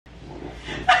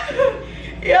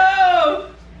Yo!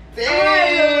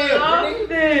 Damn! I love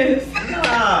this.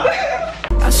 Nah.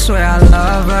 I swear I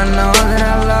love her, know that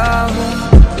I love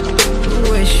her.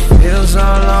 The way she feels all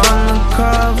on the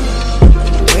cover,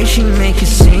 the way she make it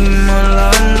seem all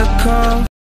undercover.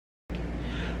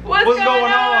 What's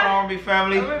going on, R&B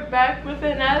family? We're back with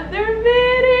another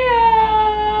video.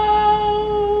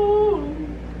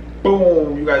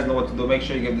 Boom! You guys know what to do. Make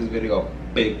sure you give this video a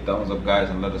big thumbs up, guys,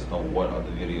 and let us know what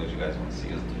other videos you guys want to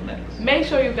see us do next. Make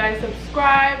sure you guys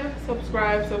subscribe,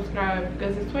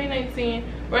 because it's 2019.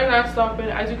 We're not stopping.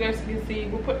 As you guys can see,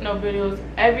 we're putting out videos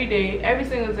every day, every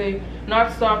single day.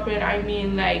 Not stopping. I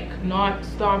mean, like, not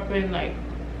stopping. Like,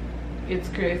 it's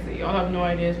crazy. Y'all have no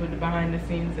ideas what the behind the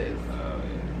scenes is.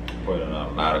 Putting a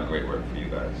lot of great work for you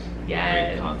guys.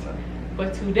 Yes. Great content.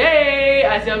 But today,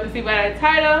 as y'all can see by the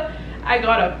title, I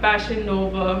got a Fashion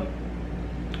Nova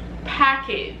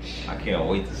package. I can't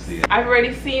wait to see it. I've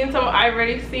already seen some of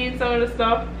the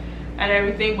stuff and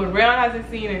everything, but Rayon hasn't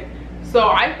seen it. So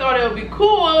I thought it would be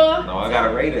cool. No, I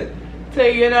gotta rate it.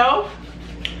 To, you know,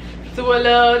 do a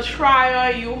little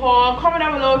try on you haul. Comment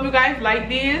down below if you guys like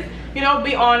these. You know,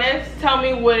 be honest. Tell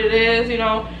me what it is. You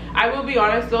know, I will be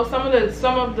honest though. Some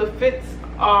of the fits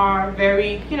are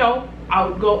very, you know,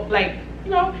 like, you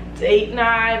know, date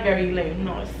night, very, like, you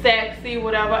know, sexy,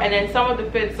 whatever. And then some of the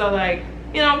fits are like,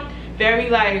 you know, very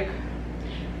like,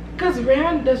 because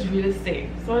Rayon does real estate,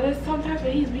 so there's sometimes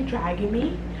where he's been dragging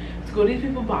me to go to these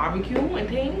people barbecue and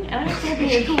thing, and I still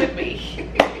be into it, babe.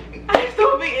 I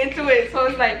still be into it. So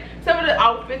it's like some of the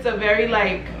outfits are very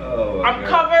like, oh, I'm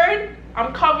covered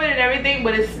and everything,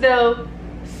 but it's still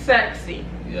sexy.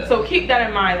 Yeah. So keep that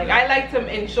in mind. Like, I like to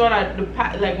ensure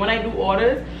that like when I do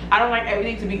orders, I don't like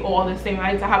everything to be all the same.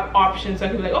 I like to have options, so I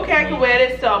can be like, okay, I can wear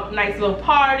this to a nice little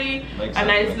party, a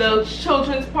nice little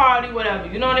children's party, whatever.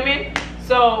 You know what I mean?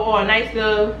 So, or a nice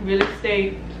little real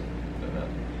estate,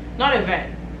 not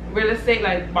event, real estate,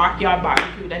 like backyard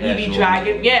barbecue that he be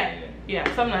dragging. Yeah,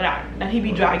 something like that. That he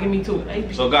be dragging me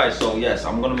to. So guys, so yes,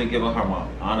 I'm gonna be giving her my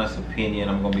honest opinion.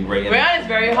 I'm gonna be rating. Rayon is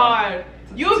very hard.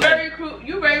 You very cool.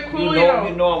 You very cool.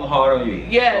 You know I'm hard on you.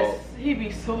 Yes, so he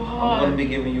be so hard. I'm gonna be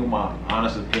giving you my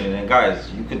honest opinion. And guys,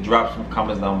 you could drop some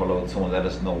comments down below too and let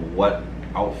us know what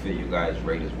outfit you guys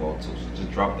rate as well too. So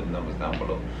just drop the numbers down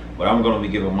below. But I'm gonna be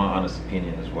giving my honest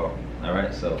opinion as well. All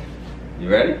right. So, you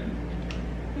ready?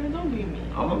 Don't be me.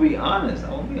 I'm gonna be honest.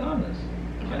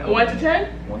 1 to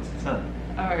 10? 1 to 10.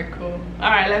 Alright, cool.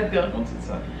 Alright, let's go. 1 to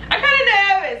 10. I'm kind of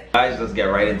nervous. Guys, let's get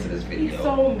right into this video. He's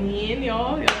so mean,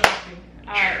 y'all.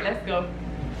 Alright, let's go.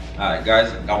 Alright,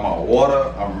 guys, I got my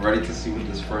water. I'm ready to see what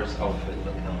this first outfit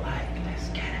looking like. Let's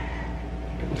get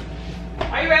it.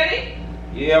 Are you ready?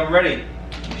 Yeah, I'm ready.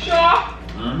 You sure?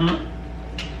 Mm-hmm.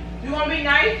 You want to be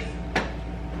nice?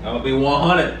 I'm gonna be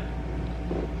 100.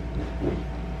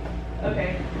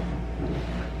 Okay.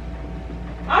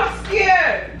 I'm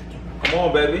scared. Come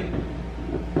on, baby.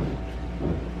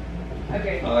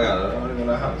 Okay. Oh, I don't even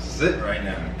know how to sit right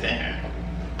now. Damn.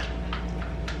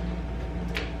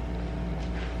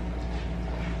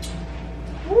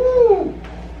 Woo!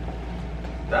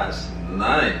 That's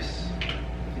nice.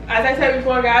 As I said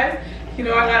before, guys, you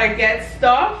know I gotta get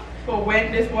stuff for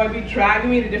when this boy be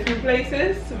dragging me to different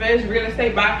places. So there's real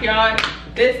estate, backyard,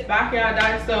 this, backyard,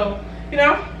 that. So, you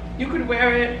know, you could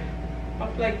wear it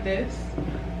up like this.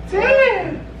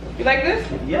 Damn! You like this?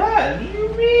 Yeah, what do you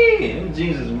mean? Them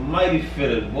jeans is mighty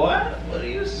fitted, boy. What do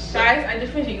you say? Guys, I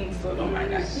just finished eating, so don't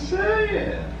mind that.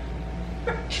 Say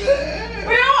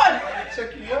Where you on? Check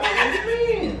you out. What do you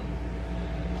mean?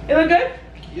 It look good?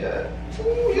 Yeah.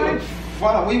 Ooh, you look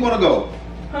fine. Where you wanna go?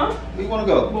 Huh? Where you wanna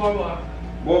go? Boardwalk.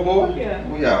 Boy? Yeah.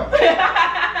 We out.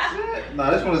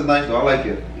 Nah, this one is nice though. I like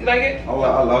it. You like it? I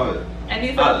love it. And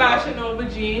these are Fashion Nova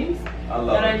jeans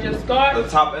that I just got. The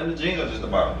top and the jeans or just the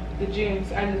bottom? The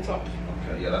jeans and the top.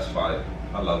 Okay, yeah, that's fire.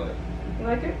 I love it. You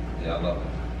like it? Yeah, I love it.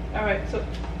 Alright, so.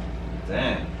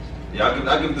 Damn. Yeah,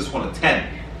 I'll give this one a 10.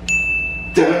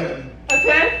 Damn. A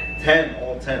 10? 10,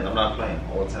 all 10. I'm not playing.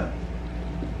 All 10.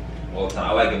 All 10.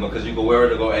 I like it because you can wear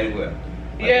it to go anywhere.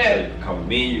 Like yeah. You said, you can come with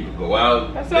me, you can go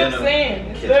out. That's what I'm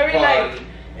saying. It's very like,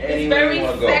 it's very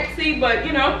sexy, but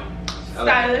you know,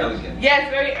 stylish. Elegant. Yeah, it's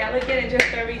very elegant and just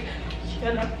very,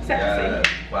 you know, sexy. Yeah,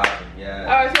 wow, yeah.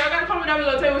 Alright, so y'all gotta comment down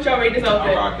below, tell me what y'all rate this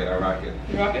outfit. I rock it.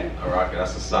 You rock it? I rock it.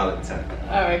 That's a solid 10.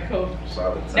 Alright, cool.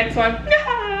 Solid 10. Next one.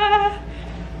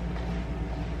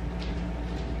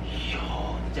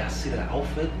 Yo, did y'all see that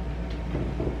outfit?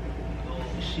 Yo,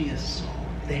 she is so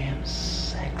damn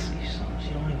sexy, son. She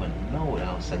don't even know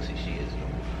how sexy she is, yo.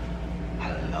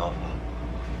 I love her.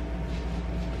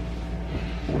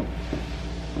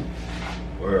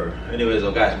 Word. Anyways,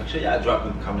 so guys, make sure y'all drop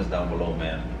in the comments down below,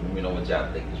 man. Let me know what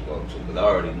y'all think as well too, because I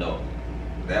already know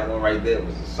that one right there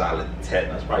was a solid 10.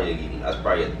 That's probably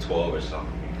a 12 or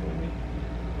something. You feel me?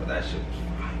 But that shit was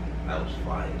fire. That was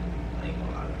fire. I ain't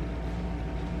gonna lie.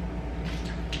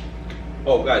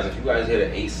 Oh, guys, if you guys hear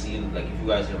the AC, like if you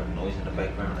guys hear a noise in the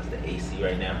background, that's the AC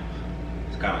right now.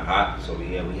 It's kind of hot, so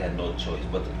we had no choice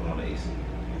but to put on the AC.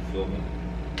 You feel me?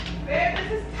 Babe,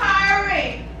 this is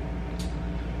tiring.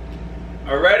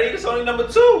 Already? It's only number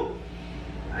 2.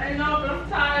 I know, but I'm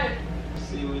tired.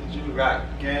 See what you got.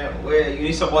 Can't wait. You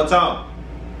need some more time.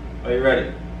 Are you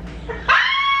ready?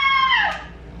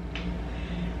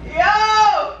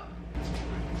 Yo!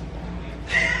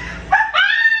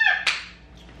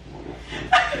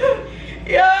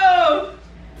 Yo!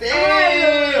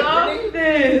 Damn! I love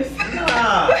this.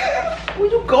 Nah. Where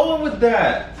you going with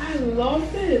that? I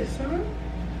love this, huh?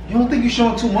 You don't think you're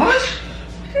showing too much?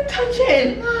 I can touch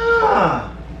it.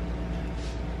 Nah.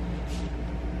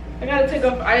 I gotta take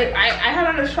off. I had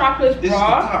on a strapless This is the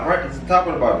bra. top, right? It's the top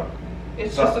or the bottom?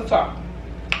 It's Top. just the top.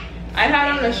 I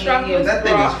had on a strapless That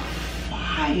bra.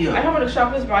 thing is I fire. have on a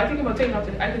strapless bra. I think about taking off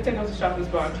I could take off the strapless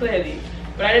bra clearly,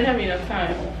 but I didn't have enough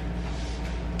time.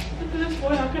 Look at this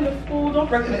boy, how kind of fool? Don't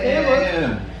break the table.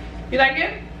 Yeah. You like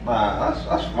it? Nah,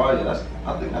 that's fire.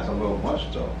 I think that's a little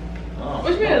much though. Oh,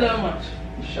 What you mean a little much?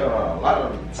 You showed a lot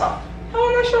on the top. How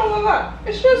am I showing a lot?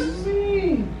 It's just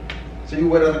me. So you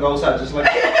wear it on the go side just like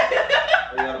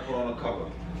that? Or you gotta put on a cover?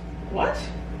 What?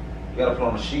 You gotta put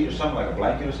on a sheet or something, like a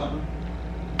blanket or something?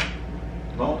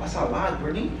 No, that's a lot,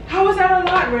 Britney. How is that a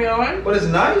lot, Rayon? But it's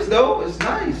nice though. It's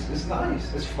nice. It's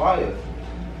nice. It's fire.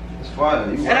 It's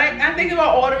fire. You And I'm thinking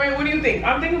about ordering. What do you think?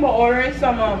 I'm thinking about ordering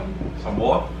some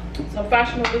more?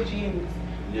 fashionable jeans,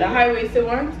 Yeah. the high-waisted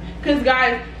ones. Cause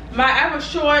guys, I have a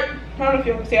short. I don't know if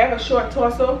you can see. I have a short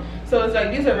torso, so it's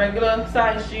like these are regular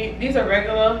size jeans. These are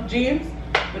regular jeans,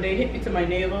 but they hit me to my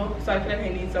navel, so I feel like I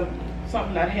need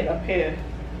something that hit up here.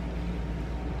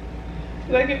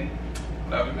 You like it?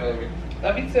 Love you, baby.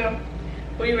 Love you too.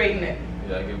 What are you rating it?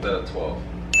 Yeah, I give that a 12.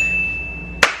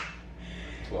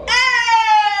 12.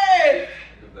 Hey!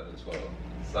 Give that a 12.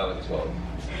 Solid 12.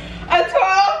 A 12?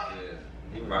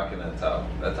 Yeah. You rocking that top.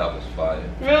 That top is fire.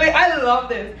 Really? I love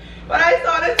this. When I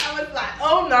saw this, I was like,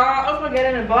 oh no, I was gonna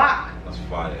get it in black. That's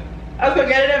fire. I was gonna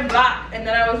get it in black, and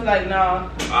then I was like, no.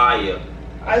 Fire.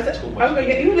 I was gonna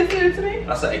get. You listening to me?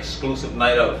 That's an exclusive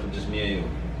night out for just me and you.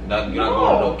 You're not No.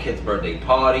 going to no kid's birthday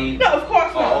party. No, of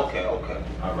course not. Oh, okay.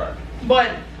 All right.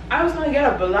 But I was gonna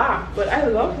get a black, but I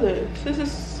love this. This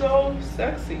is so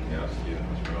sexy. Yeah,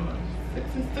 that's real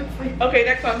nice. Sexy. Okay,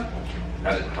 next one.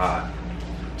 That is hot.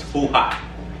 Too hot.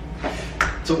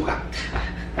 Too hot.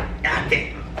 God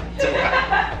damn. Too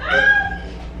hot.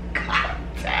 God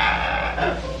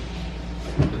damn.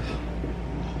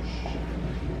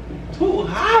 Too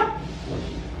hot.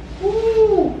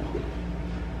 Ooh.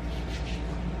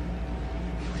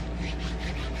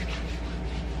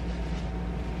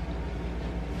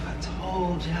 I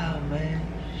told y'all, man.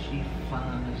 She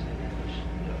fine as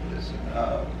hell. Yo, listen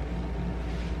up.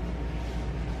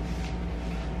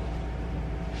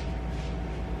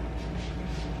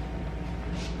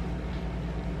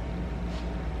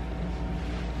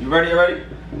 You ready? You ready?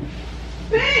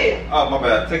 Babe, Oh, my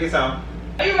bad. Take your time.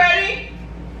 are you ready?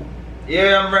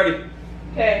 Yeah, I'm ready.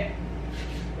 Okay.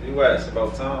 Where you at? It's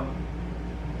about time.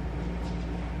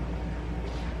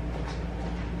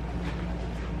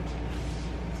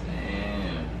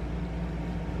 Damn.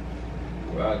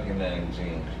 Rocking that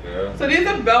jeans, girl. So these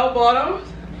are bell bottoms.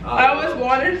 I always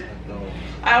wanted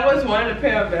a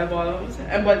pair of bell bottoms,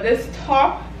 but this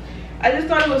top, I just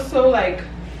thought it was so like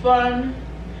fun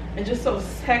and just so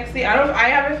sexy. I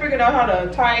haven't figured out how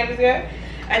to tie it yet.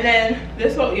 And then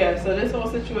this whole so this whole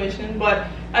situation, but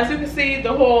as you can see,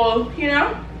 the whole, you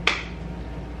know,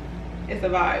 it's a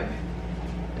vibe.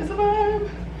 It's a vibe.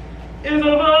 It's a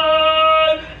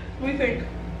vibe. What do you think?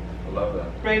 I love that.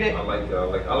 Rate it. I like that.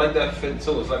 I like that fit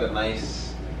too. It's like a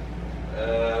nice,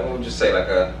 what would you say, like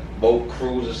a boat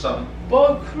cruise or something?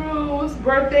 Boat cruise,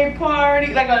 birthday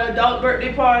party, like an adult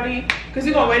birthday party. Cause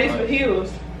you're gonna wear these with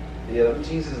heels. Yeah, them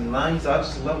jeans is nice. I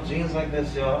just love jeans like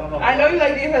this, yo. I don't know. I know you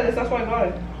like these like this, that's why I got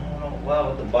it. I don't know why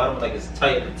with the bottom, like it's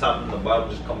tight at the top and the bottom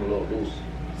just come a little loose.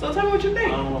 So tell me what you I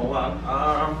think. don't know why.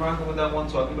 I'm rocking with that one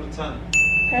too. I'll give it a 10.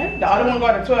 Okay. The other one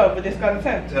got a 12, but this got a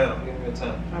 10. 10. I'm giving it a 10.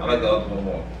 I like the other one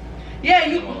more. Yeah,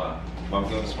 I'm you. gonna lie. But I'm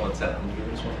giving this one a 10. I'm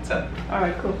giving this one a 10.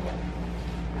 Alright, cool.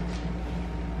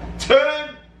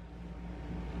 10!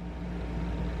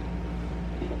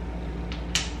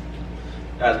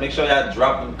 Guys, make sure y'all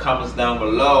drop them comments down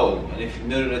below. And if you're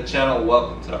new to the channel,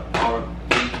 welcome to the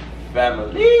R&B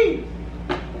family.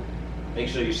 Make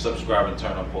sure you subscribe and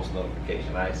turn on post notification,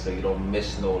 alright? So you don't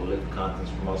miss no lit contents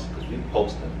from us, because we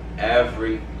post them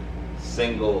every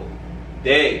single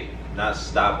day. Not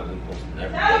stopping, we post them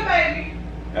every day. Baby.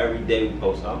 Every day we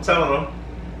post them. I'm telling them.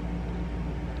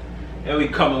 And we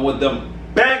coming with them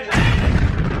bang.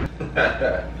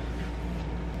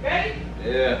 Ready?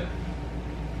 Yeah.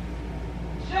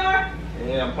 Sure.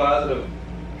 Yeah, I'm positive.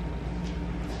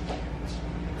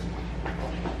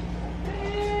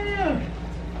 Yeah.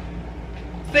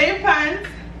 Same pants,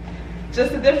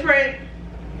 just a different,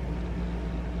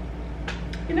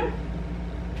 you know?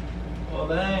 Oh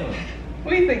dang.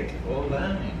 What do you think? Oh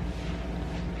dang.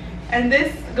 And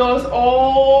this goes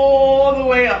all the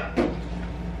way up.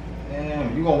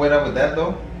 Damn, you gonna wear that with that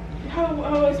though?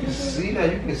 How You can see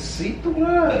that. You can see through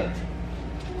that.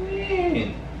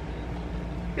 Man.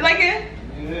 You like it?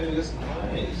 Yeah, it's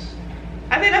nice.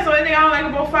 I think that's the only thing I don't like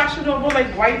about fashionable, like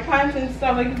white pants and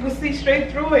stuff. Like you can see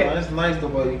straight through it. It's nice though,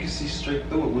 but you can see straight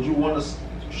through it. Would you want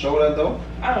to show that though?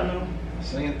 I don't know.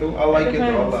 Seeing through? I like it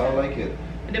though. I like it.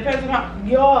 It depends on how,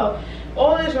 yo,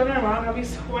 all this running around, I'll be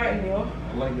sweating, yo.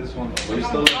 I like this one though. But you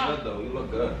still look good though. You look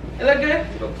good. It look good?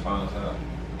 You look fine as hell.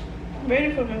 I'm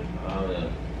ready for it. Oh yeah.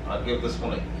 I'll give this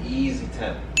one an easy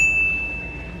 10.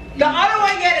 The other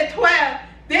one get a 12.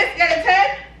 This get a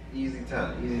 10? Easy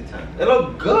 10. Easy 10. It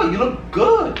look good. You look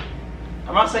good.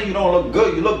 I'm not saying you don't look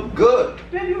good. You look good.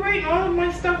 Babe, you rating all of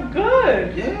my stuff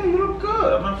good. Yeah, you look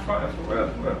good. I'm not frying for real.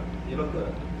 For real. You look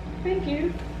good. Thank you.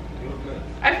 You look good.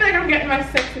 I feel like I'm getting my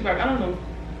sexy back. I don't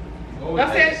know.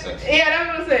 That's it. sexy. Yeah, that's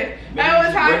what I'm saying. Maybe I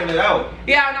always had bringing it out.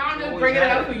 Yeah, now I'm just bringing it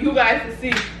out for you guys to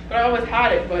see. But I always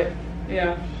had it, but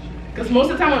yeah. Because most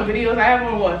of the time on videos, I have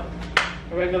on what?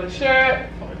 A regular shirt,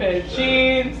 a pair of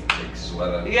jeans. Big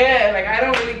sweater. Yeah, like I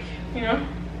don't really, you know.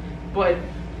 But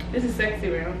this is sexy,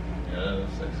 man. Yeah,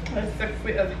 that's sexy. That's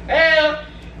sexy as hell.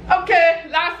 Okay,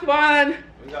 last one.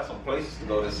 We got some places to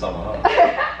go this summer,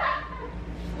 huh?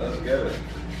 Let's get it.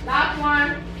 Last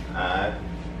one. Alright.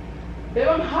 Babe,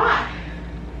 I'm hot.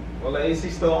 Well, the AC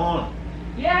still on.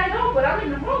 Yeah, I know, but I'm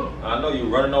in the room. I know you're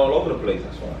running all over the place,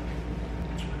 that's why.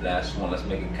 Last one, let's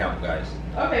make it count, guys.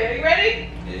 Okay, are you ready?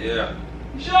 Yeah.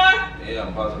 You sure? Yeah,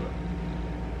 I'm positive.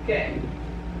 Okay.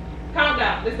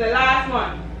 Countdown. This is the last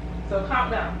one. So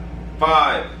count down.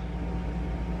 5,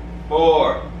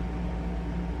 4,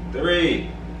 3,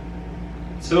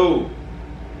 2,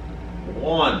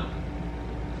 1.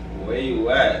 Where you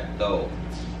at, though?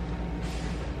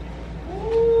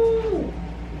 Ooh.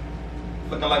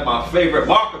 Looking like my favorite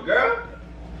marker, girl.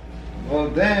 Well,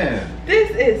 damn.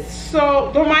 This is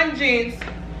so, don't mind jeans.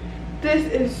 This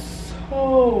is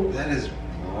so. That is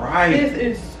bright. This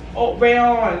is so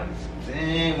Rayon.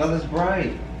 Damn, that is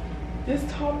bright. This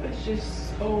top is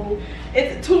just so,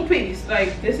 it's a two-piece.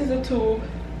 Like this is a tube,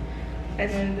 and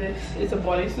then this is a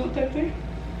bodysuit type thing.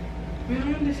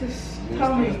 Man, this is,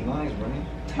 tell me. This is nice, Britney.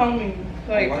 Tell me.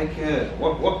 Like, I like it.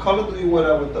 What color do you wear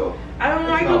that with though? I don't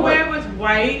know, I could wear it with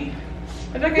white.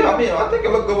 I think Yeah, I mean, I think it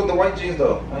look good with the white jeans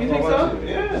though. You think so?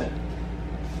 Yeah.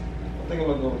 I think it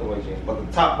look good with the white jeans. But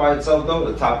the top by itself though,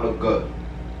 the top look good.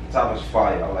 The top is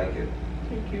fire. I like it.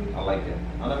 Thank you. I like it.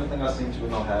 Not everything I seen you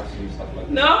with no half sleeve stuff like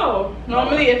that. No.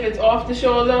 Normally if it's off the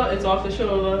shoulder, it's off the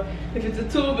shoulder. If it's a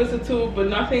tube, it's a tube, but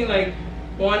nothing like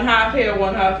one half here,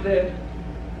 one half there.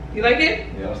 You like it?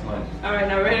 Yeah, that's nice. Alright,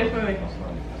 now ready for me. That's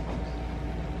nice.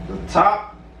 That's nice. The top.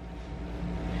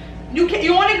 You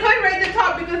only could rate the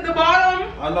top because the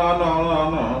bottom. I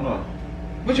know.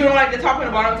 But you don't like the top and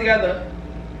the bottom together.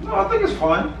 No, I think it's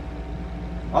fine.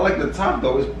 I like the top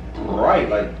though. It's bright.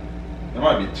 Like it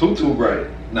might be too bright.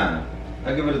 Nah,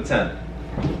 I give it a 10.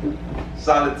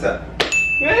 Solid 10.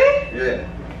 Really? Yeah.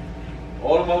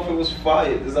 All the outfit was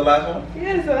fire. This is the last one?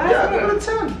 Yeah, it's the last Yeah, one. I give it a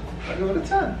 10. I give it a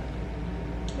 10.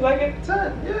 You like it?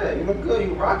 10. Yeah, you look good.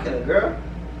 You rocking it, girl.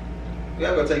 We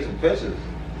gotta go take some pictures.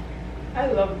 I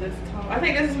love this top. I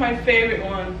think this is my favorite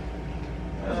one.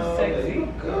 This is Oh, sexy. yeah, you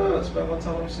look good. Spend more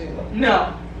time with you.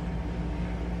 No.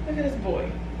 Look at this boy.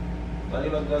 No, you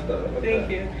look good though. Look Thank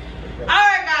good. you.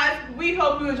 Alright guys, we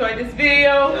hope you enjoyed this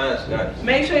video. Yes, guys.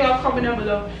 Make sure y'all comment down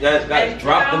below. Yes, guys, And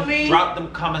drop tell me-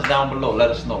 them comments down below. Let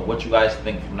us know what you guys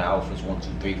think from the outfits 1, 2,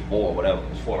 3, 4, whatever.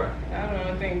 It's 4, right? I don't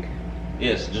know, I think.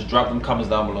 Yes, just drop them comments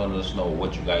down below and let us know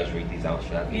what you guys rate these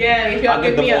outfits. Yeah, if y'all I'll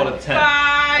give give me them a all a 10.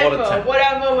 5 All a or 10.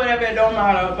 whatever, it don't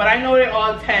matter. But I know they're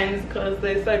all 10s because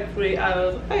they're sexy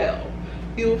as hell.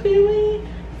 You feel me?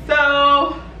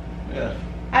 So, Yeah.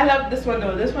 I love this one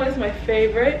though. This one is my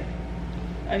favorite.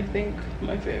 I think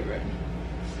my favorite.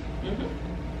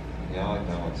 Yeah, I like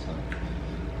that one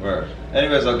too. Word.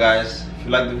 Anyways, though, guys, if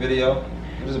you like the video,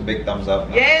 give us a big thumbs up.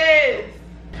 Yes.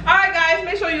 Alright guys,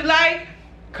 make sure you like,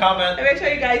 comment, and make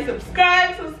sure you guys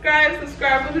subscribe.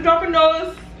 We'll be dropping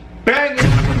those banging.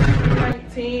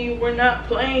 19, we're not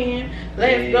playing.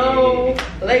 Let's go.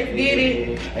 Let's get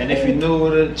it. And if you're new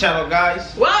to the channel,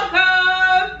 guys,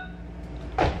 welcome.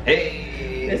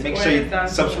 Hey, make sure you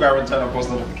subscribe and turn on post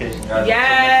notifications, guys.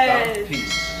 Yes.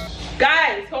 Peace.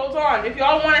 Guys, hold on. If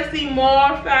y'all want to see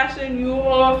more fashion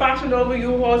U-Haul, fashion over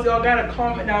U-Hauls, y'all gotta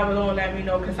comment down below and let me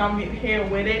know, because I'm here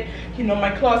with it. You know,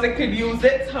 my closet could use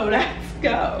it, so let's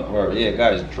go. Well, yeah,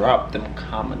 guys, drop them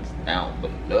comments down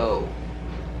below.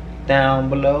 Down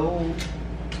below.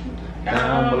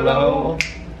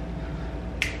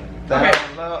 Okay.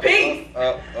 Peace.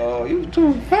 You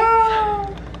too far.